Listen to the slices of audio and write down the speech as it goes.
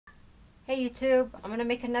Hey YouTube, I'm going to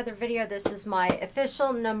make another video. This is my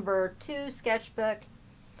official number 2 sketchbook.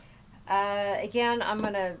 Again, I'm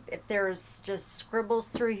going to, if there's just scribbles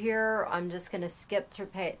through here, I'm just going to skip through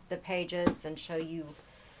the pages and show you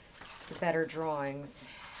the better drawings.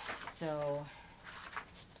 So,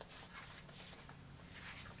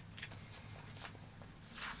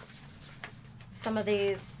 some of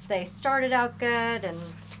these, they started out good and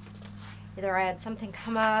either I had something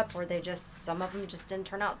come up or some of them just didn't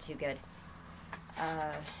turn out too good.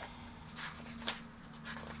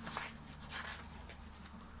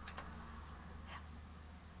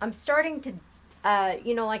 I'm starting to,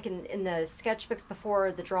 like in the sketchbooks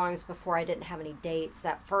before, the drawings before, I didn't have any dates.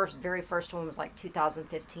 That very first one was like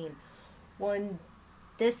 2015. Well, in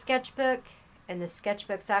this sketchbook and the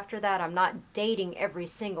sketchbooks after that, I'm not dating every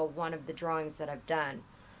single one of the drawings that I've done.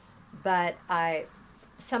 But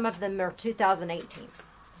some of them are 2018.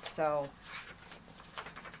 So,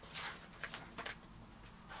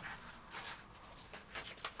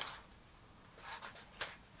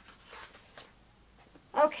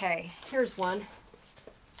 okay, here's one.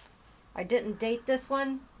 I didn't date this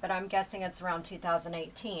one, but I'm guessing it's around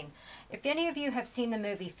 2018. If any of you have seen the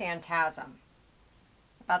movie Phantasm,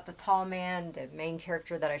 about the tall man, the main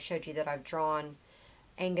character that I showed you that I've drawn,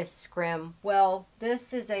 Angus Scrim, well,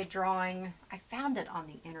 this is a drawing. I found it on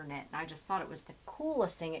the internet, and I just thought it was the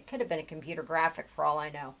coolest thing. It could have been a computer graphic for all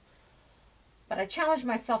I know. But I challenged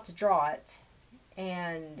myself to draw it,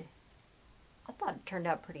 and I thought it turned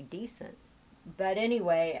out pretty decent. But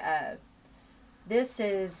anyway, this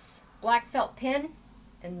is black felt pen,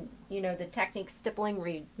 and the technique stippling where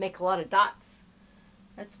you make a lot of dots.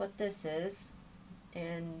 That's what this is.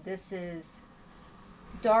 And this is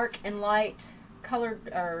dark and light colored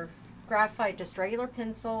or graphite, just regular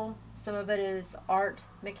pencil. Some of it is art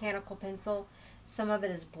mechanical pencil. Some of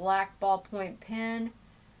it is black ballpoint pen.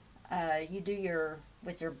 You do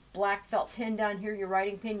with your black felt pen down here, your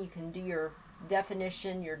writing pen, you can do your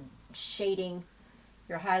definition, your shading,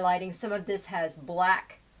 your highlighting. Some of this has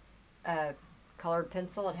black colored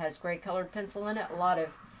pencil. It has gray colored pencil in it. A lot of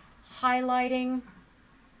highlighting.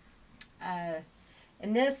 And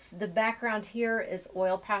the background here is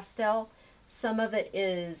oil pastel. Some of it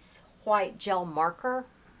is white gel marker.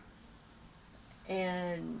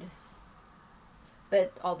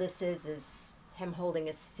 But all this is him holding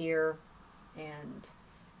a sphere, and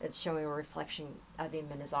it's showing a reflection of him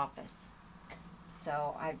in his office.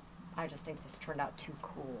 So I just think this turned out too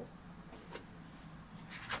cool.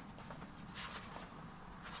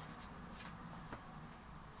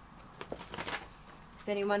 If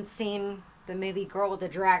anyone's seen the movie Girl with the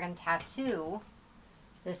Dragon Tattoo,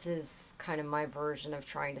 this is kind of my version of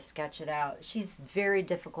trying to sketch it out. She's very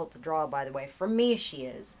difficult to draw, by the way. For me, she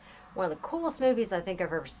is. One of the coolest movies I think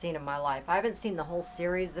I've ever seen in my life. I haven't seen the whole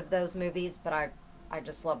series of those movies, but I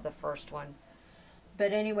just love the first one.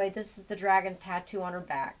 But anyway, this is the dragon tattoo on her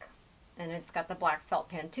back. And it's got the black felt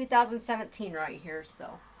pen. 2017 right here,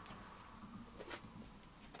 so.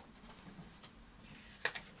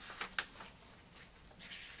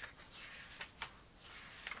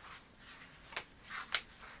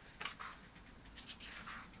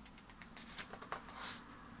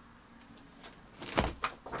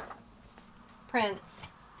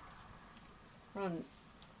 Prince.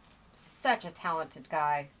 Such a talented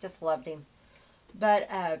guy. Just loved him.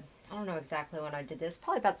 But I don't know exactly when I did this.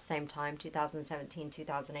 Probably about the same time, 2017,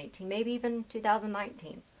 2018, maybe even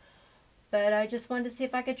 2019. But I just wanted to see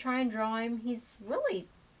if I could try and draw him. He's really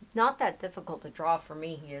not that difficult to draw for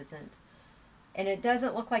me. He isn't. And it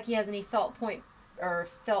doesn't look like he has any felt point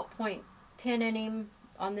pen in him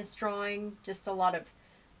on this drawing. Just a lot of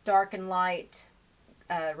dark and light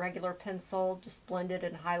regular pencil, just blended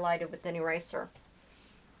and highlighted with an eraser.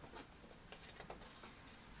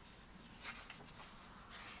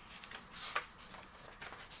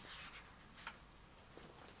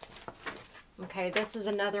 Okay, this is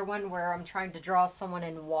another one where I'm trying to draw someone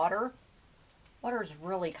in water. Water is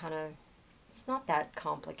really kind of, it's not that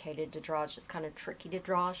complicated to draw. It's just kind of tricky to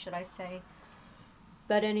draw, should I say.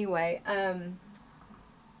 But anyway,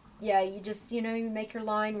 yeah, you just, you make your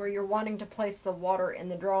line where you're wanting to place the water in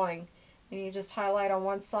the drawing. And you just highlight on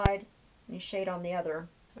one side and you shade on the other.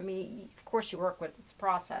 I mean, of course you work with its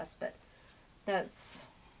process, but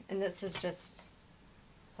and this is just,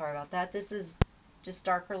 sorry about that. This is just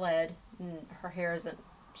darker lead, and her hair isn't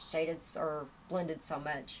shaded or blended so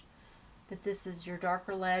much. But this is your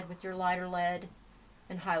darker lead with your lighter lead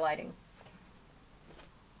and highlighting.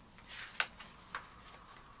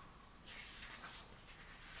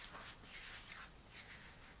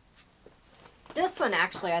 This one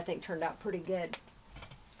actually I think turned out pretty good.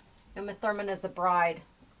 Uma Thurman as the bride.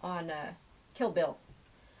 on Kill Bill.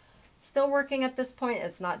 Still working at this point.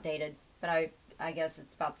 It's not dated, but I guess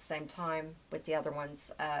it's about the same time with the other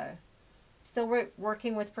ones. Still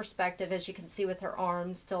working with perspective, as you can see with her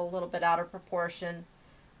arms, still a little bit out of proportion.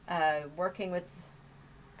 Working with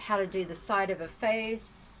how to do the side of a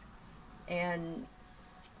face, and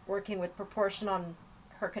working with proportion on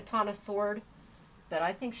her katana sword. But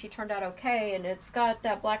I think she turned out okay, and it's got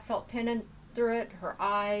that black felt pin in through it, her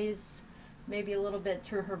eyes, maybe a little bit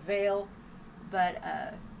through her veil, but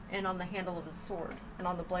and on the handle of the sword, and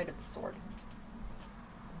on the blade of the sword.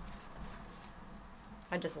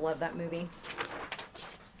 I just love that movie.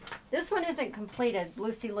 This one isn't completed.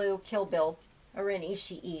 Lucy Liu, Kill Bill, Orin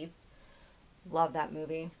Ishii. Love that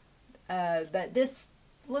movie. But this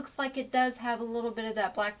looks like it does have a little bit of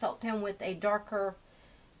that black felt pen with a darker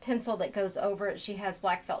pencil that goes over it. She has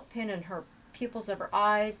black felt pen in her pupils of her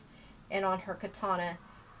eyes, and on her katana,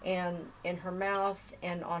 and in her mouth,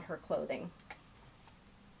 and on her clothing.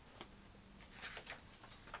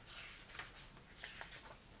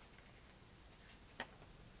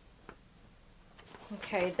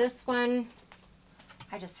 Okay, this one,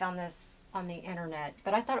 I just found this on the internet,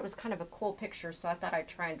 but I thought it was kind of a cool picture, so I thought I'd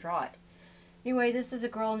try and draw it. Anyway, this is a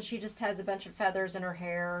girl, and she just has a bunch of feathers in her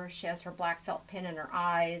hair. She has her black felt pen in her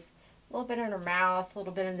eyes, a little bit in her mouth, a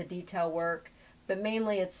little bit in the detail work, but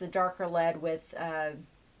mainly it's the darker lead with,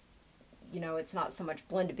 you know, it's not so much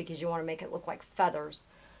blended because you want to make it look like feathers.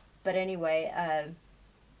 But anyway,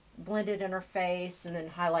 blended in her face and then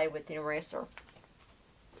highlighted with the eraser.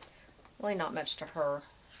 Really not much to her.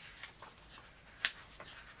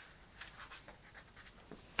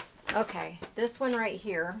 Okay, this one right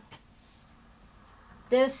here.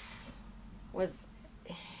 This was,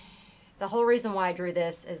 the whole reason why I drew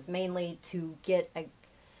this is mainly to get a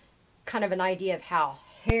kind of an idea of how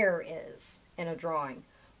hair is in a drawing.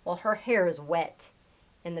 Well, her hair is wet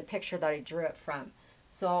in the picture that I drew it from.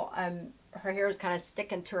 So her hair is kind of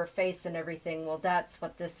sticking to her face and everything. Well, that's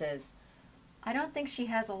what this is. I don't think she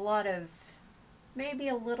has a lot of, maybe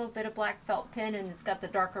a little bit of black felt pen, and it's got the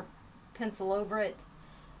darker pencil over it.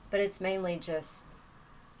 But it's mainly just,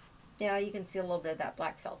 yeah, you can see a little bit of that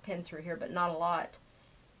black felt pen through here, but not a lot.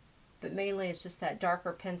 But mainly it's just that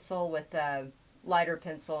darker pencil with a lighter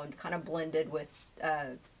pencil and kind of blended with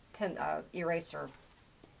eraser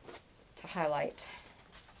to highlight.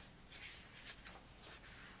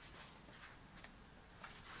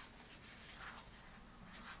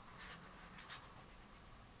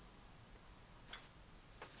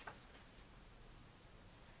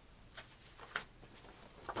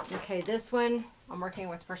 Okay, this one, I'm working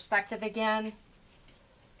with perspective again.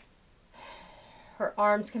 Her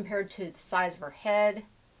arms compared to the size of her head.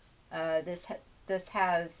 This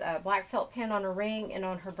has a black felt pen on her ring and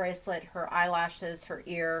on her bracelet, her eyelashes, her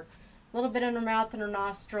ear, a little bit in her mouth and her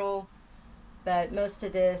nostril, but most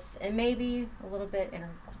of this, and maybe a little bit in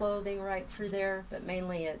her clothing right through there, but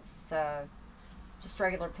mainly it's just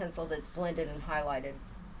regular pencil that's blended and highlighted.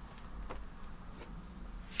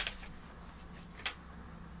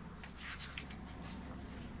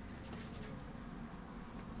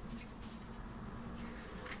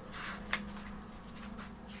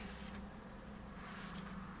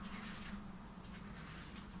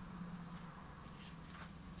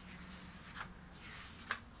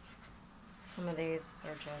 Some of these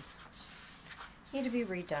are just need to be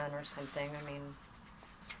redone or something. I mean,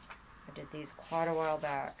 I did these quite a while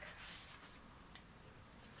back.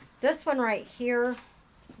 This one right here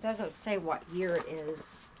doesn't say what year it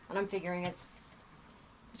is, and I'm figuring it's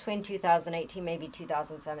between 2018, maybe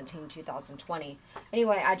 2017, 2020.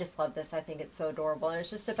 Anyway, I just love this. I think it's so adorable, and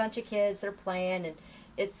it's just a bunch of kids that are playing, and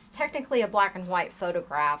it's technically a black and white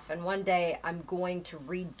photograph, and one day I'm going to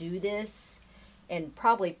redo this and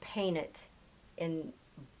probably paint it in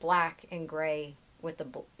black and gray with the,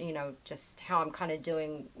 you know, just how I'm kind of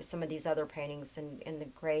doing some of these other paintings in the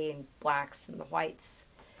gray and blacks and the whites,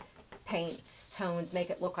 paints, tones, make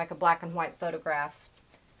it look like a black and white photograph.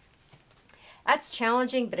 That's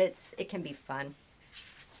challenging, but it can be fun.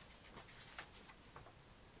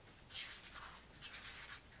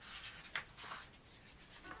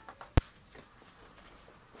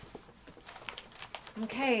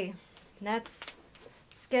 Okay, that's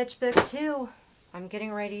sketchbook 2. I'm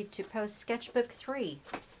getting ready to post sketchbook 3.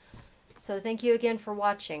 So thank you again for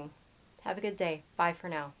watching. Have a good day. Bye for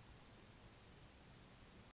now.